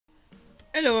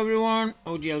Hello everyone,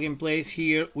 Oglplays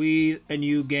here with a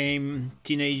new game,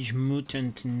 Teenage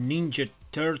Mutant Ninja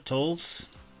Turtles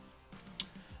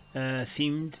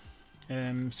themed.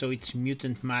 So it's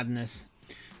Mutant Madness.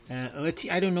 Let's see,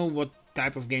 I don't know what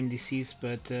type of game this is,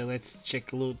 but let's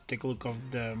take a look of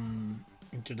the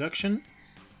introduction.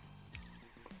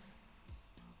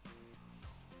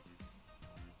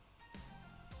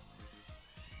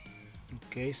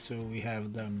 Okay, so we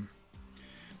have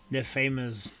the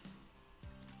famous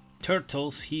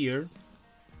turtles here.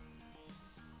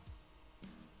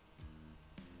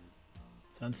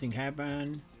 Something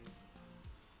happened.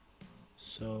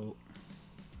 So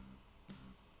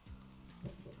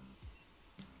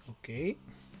okay.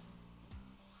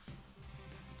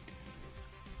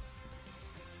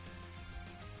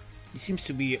 It seems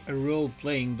to be a role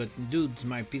playing, but dudes,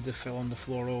 my pizza fell on the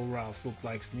floor. Oh, Ralph look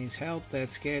like needs help.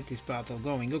 Let's get this battle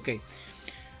going. Okay.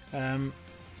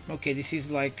 Okay, this is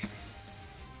like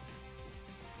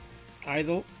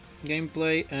idle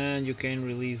gameplay, and you can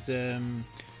release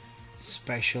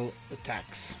special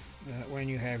attacks when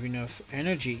you have enough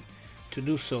energy to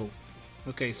do so.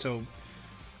 Okay, so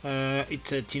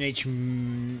it's a Teenage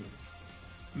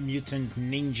Mutant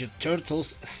Ninja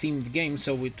Turtles themed game,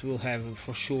 so it will have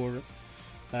for sure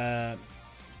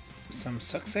some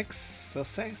success.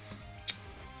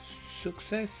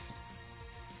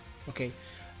 Okay,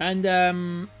 and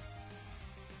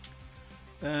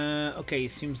okay,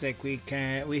 it seems like we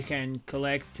can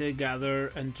collect,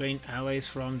 gather, and train allies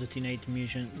from the Teenage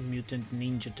Mutant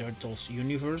Ninja Turtles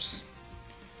universe.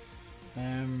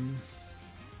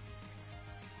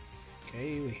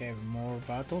 Okay, we have more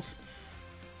battles.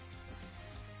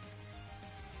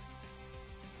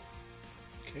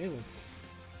 Okay, let's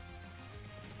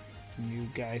new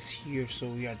guys here. So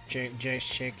we are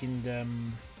just checking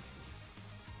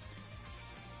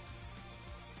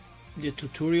the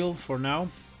tutorial for now.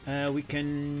 We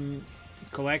can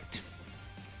collect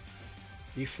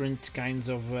different kinds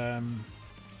of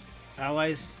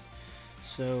allies,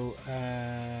 so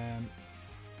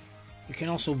you can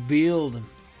also build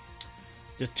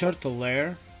the Turtle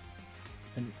Lair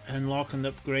and unlock and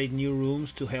upgrade new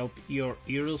rooms to help your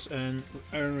heroes and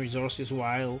earn resources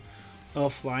while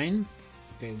offline.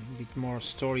 Okay, a bit more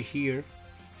story here.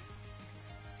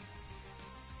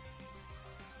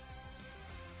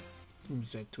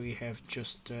 That we have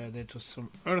just that was some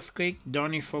earthquake.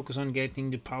 Donnie, focus on getting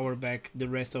the power back. The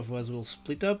rest of us will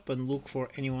split up and look for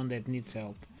anyone that needs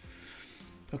help.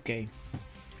 Okay,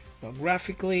 well,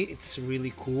 graphically it's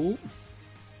really cool.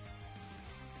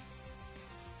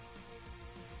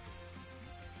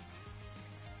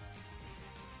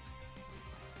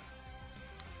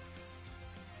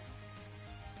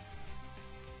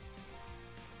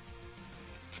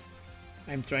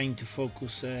 I'm trying to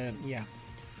focus yeah,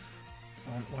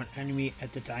 on one enemy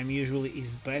at a time usually is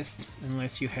best,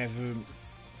 unless you have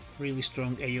really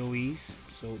strong AoEs.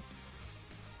 So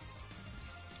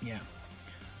yeah,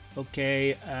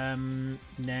 okay,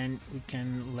 then we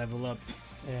can level up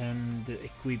and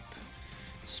equip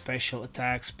special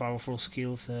attacks, powerful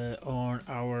skills on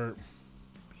our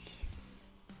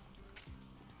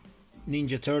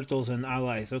Ninja Turtles and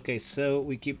allies. Okay, so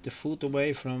we keep the foot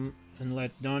away from and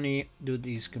let Donnie do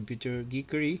this computer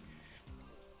geekery.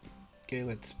 Okay,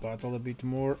 let's battle a bit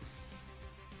more.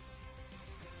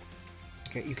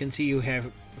 Okay, you can see you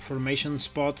have formation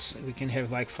spots. We can have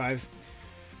like 5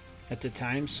 at a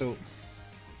time, so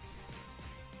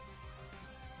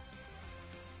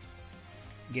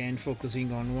again,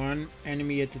 focusing on one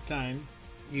enemy at a time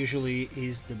usually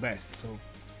is the best, so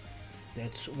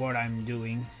that's what I'm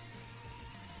doing.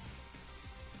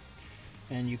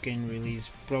 And you can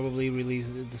probably release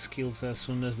the skills as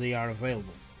soon as they are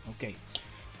available. Okay,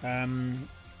 don't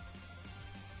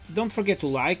forget to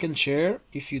like and share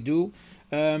if you do.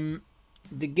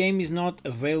 The game is not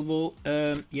available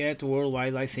yet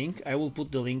worldwide. I think I will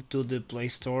put the link to the Play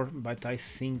Store, but I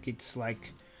think it's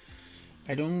like,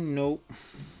 I don't know.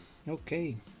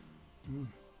 Okay, we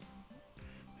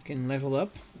can level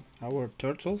up our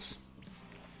turtles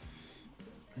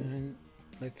and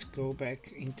let's go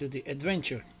back into the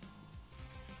adventure.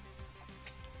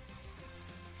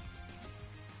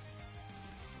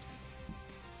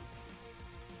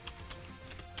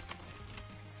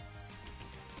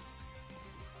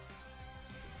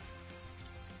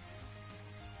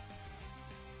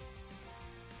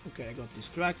 Okay, I got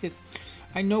distracted.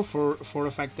 I know for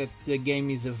a fact that the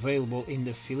game is available in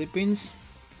the Philippines,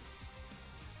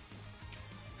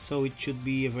 so it should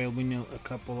be available in a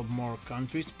couple of more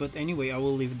countries, but anyway, I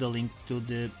will leave the link to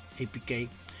the APK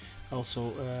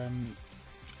also.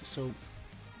 So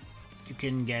you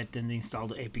can get and install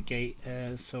the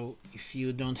APK. So if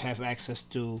you don't have access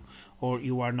to, or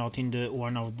you are not in the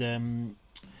one of the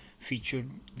featured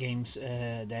games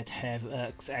that have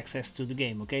access to the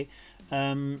game, okay?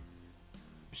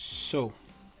 So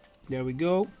there we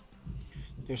go.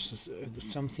 There's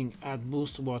something add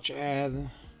boost, watch ad.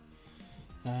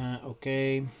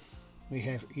 Okay, we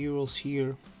have heroes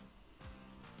here.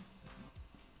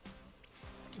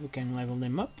 We can level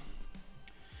them up.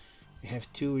 We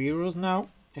have 2 heroes now.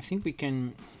 I think we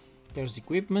can. There's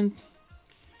equipment.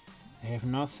 I have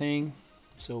nothing,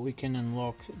 so we can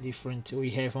unlock different.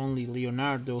 We have only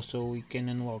Leonardo, so we can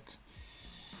unlock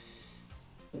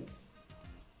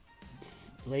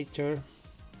later.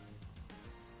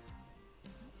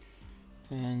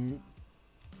 And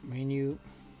menu.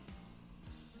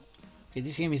 Okay,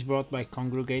 this game is brought by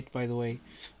Kongregate, by the way.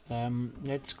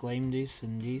 Let's claim this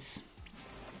and this.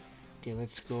 Okay,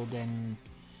 let's go then.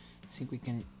 I think we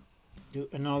can do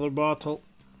another bottle.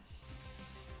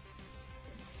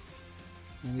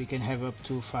 And we can have up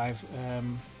to 5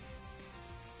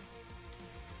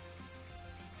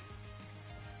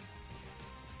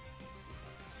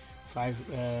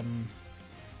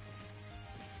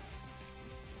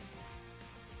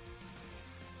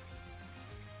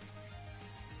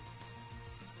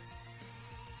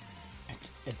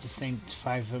 at the same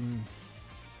 5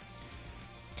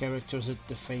 characters at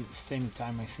the same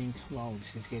time, I think. Wow,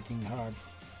 this is getting hard.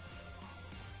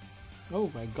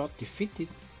 Oh, I got defeated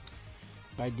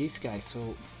by this guy,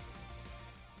 so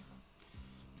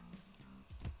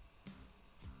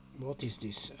what is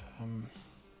this?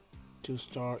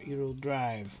 2-star hero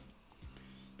drive.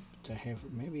 But I have,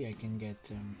 maybe I can get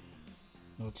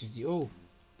what is the, oh,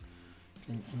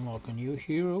 can unlock a new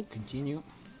hero. Continue.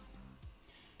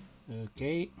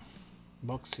 Okay,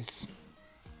 boxes.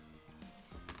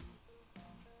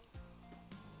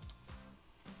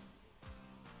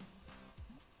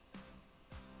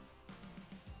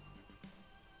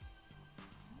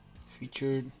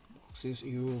 Featured boxes,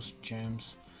 heroes,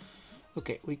 gems.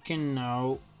 Okay, we can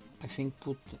now, I think,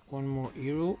 put one more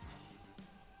hero,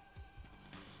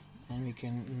 and we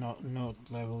can not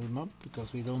level him up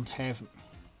because we don't have.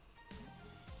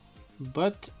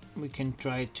 But we can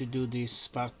try to do this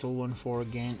battle 1-4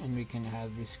 again, and we can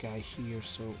add this guy here.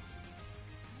 So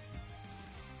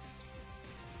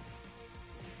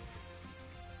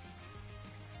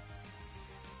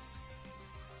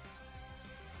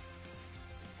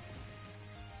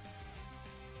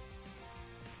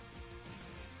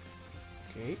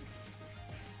okay.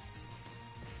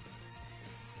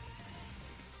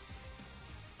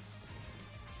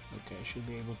 Okay, I should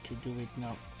be able to do it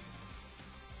now.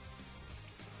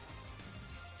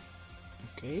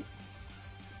 Okay.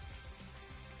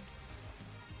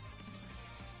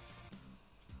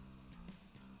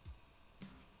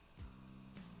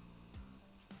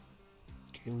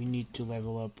 Okay, we need to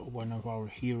level up one of our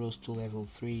heroes to level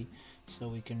 3 so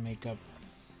we can make up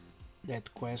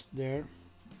that quest there.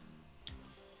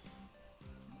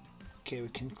 Okay, we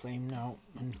can claim now,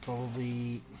 and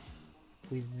probably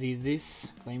we did this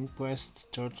claim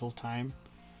quest turtle time.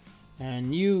 A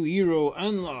new hero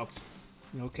unlocked.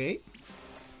 Okay,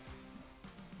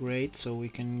 great. So we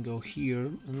can go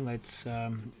here and let's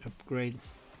upgrade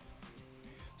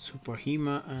Super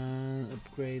Hema and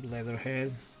upgrade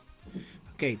Leatherhead.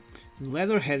 Okay,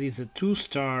 Leatherhead is a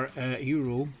 2-star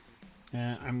hero.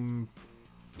 I'm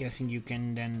guessing you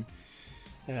can then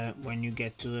when you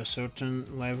get to a certain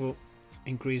level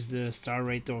increase the star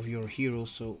rate of your hero.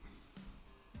 So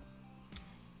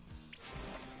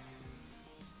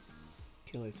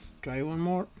okay, let's try one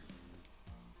more.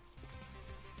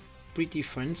 Pretty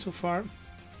fun so far.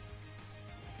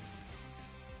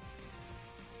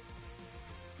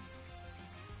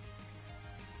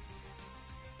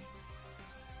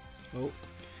 Oh,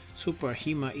 Super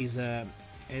Hema is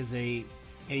as a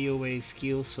AOA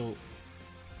skill, so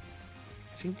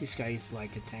I think this guy is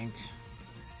like a tank.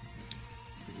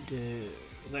 The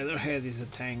Leatherhead is a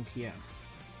tank, yeah.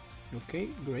 Okay,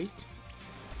 great.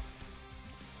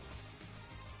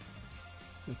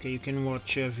 Okay, you can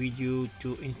watch a video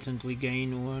to instantly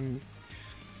gain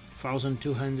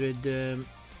 1,200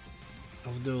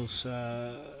 of those.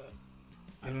 I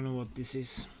don't know what this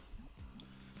is.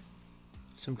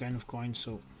 Some kind of coin.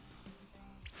 So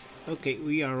okay,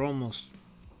 we are almost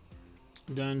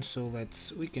done. So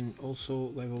we can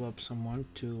also level up someone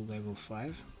to level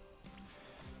 5.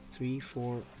 3,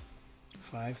 4,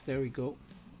 5. There we go.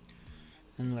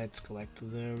 And let's collect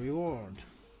the reward.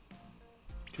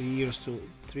 3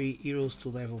 heroes to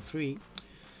level 3.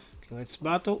 Okay, let's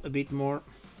battle a bit more.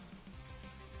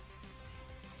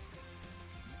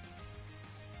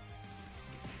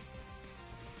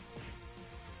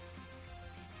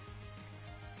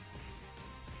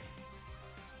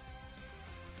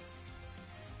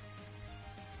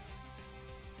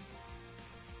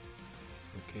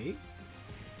 Okay.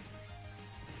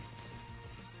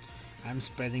 I'm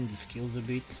spreading the skills a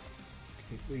bit.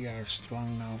 Okay, we are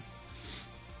strong now.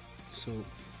 So,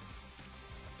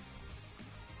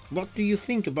 what do you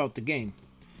think about the game?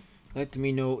 Let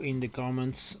me know in the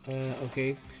comments.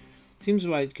 Okay, seems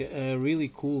like a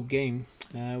really cool game.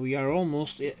 We are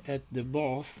almost at the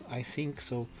boss, I think.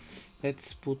 So,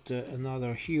 let's put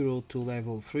another hero to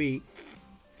level 3.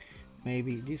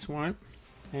 Maybe this one,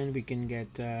 and we can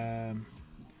get a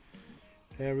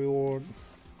reward.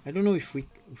 I don't know if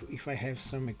I have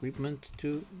some equipment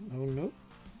to. Oh no.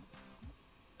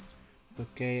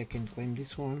 Okay, I can claim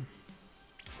this one.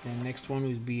 And next one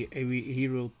will be a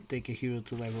hero. Take a hero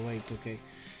to level 8. Okay,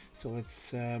 so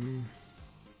let's. I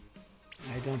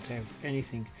don't have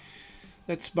anything.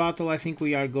 Let's battle. I think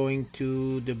we are going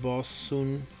to the boss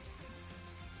soon.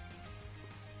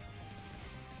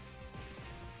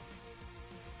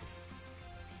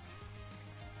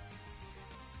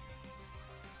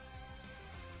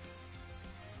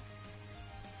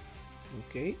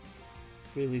 Okay,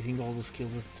 releasing all the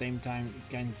skills at the same time, it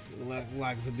kind of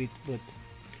lags a bit, but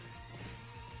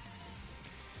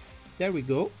there we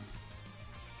go.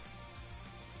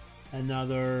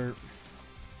 Another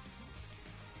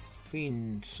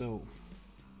win. So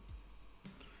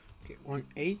okay,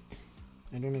 1-8.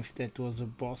 I don't know if that was a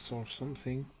boss or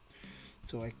something.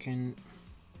 So I can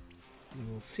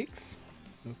level 6.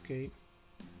 Okay,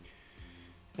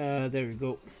 there we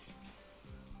go.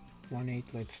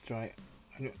 1-8. Let's try.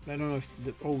 I don't know if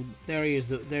the there he is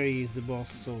the boss.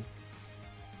 So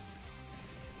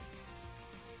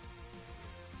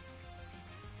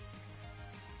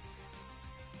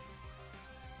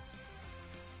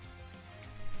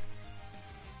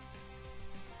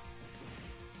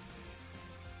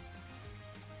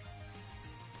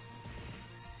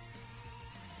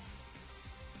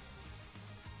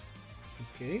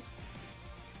okay.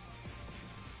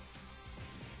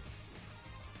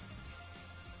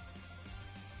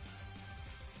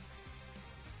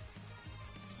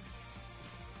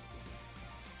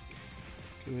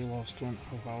 We lost one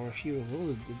of our heroes.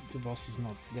 Oh, the boss is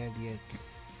not dead yet.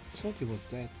 I thought he was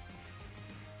dead.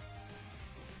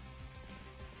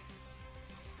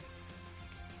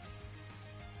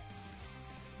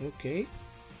 Okay,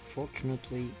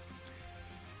 fortunately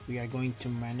we are going to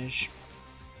manage.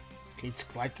 Okay, it's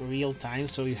quite real time,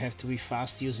 so you have to be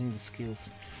fast using the skills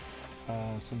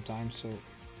sometimes, so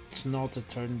it's not a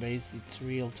turn-based, it's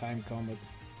real-time combat.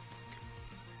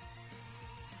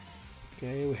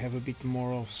 Okay, we have a bit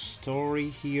more of story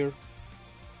here.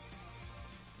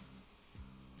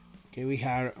 Okay, we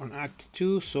are on Act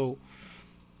 2, so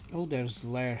oh, there's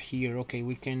Lair here. Okay,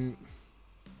 we can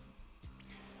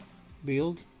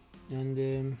build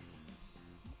and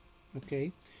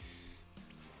okay,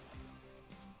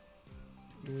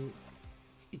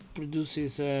 it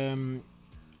produces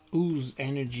ooze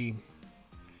energy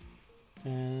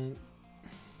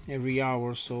every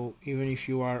hour, so even if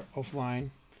you are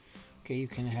offline, okay, you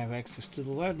can have access to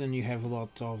the lair. Then you have a lot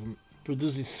of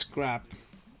produces scrap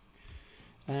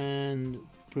and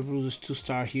produces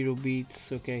 2-star hero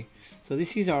beats. Okay, so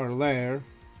this is our lair.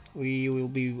 We will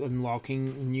be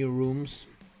unlocking new rooms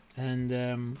and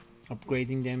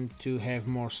upgrading them to have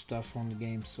more stuff on the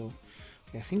game. So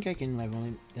okay, I think I can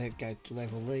level that guy to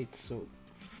level 8, so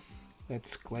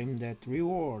let's claim that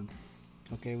reward.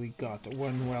 Okay, we got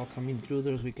one welcome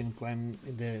intruders. We can claim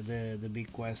the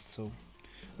big quest. So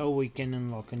oh, we can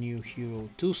unlock a new hero,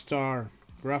 2-star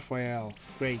Raphael.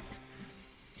 Great.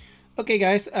 Okay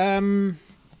guys,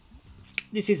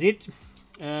 this is it.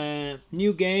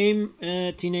 New game,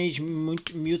 Teenage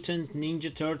Mutant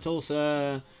Ninja Turtles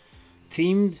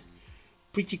themed,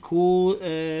 pretty cool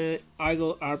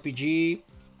idle RPG.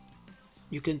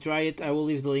 You can try it. I will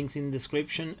leave the links in the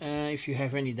description. If you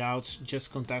have any doubts,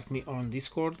 just contact me on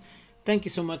Discord. Thank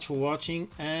you so much for watching,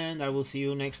 and I will see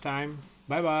you next time.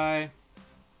 Bye bye.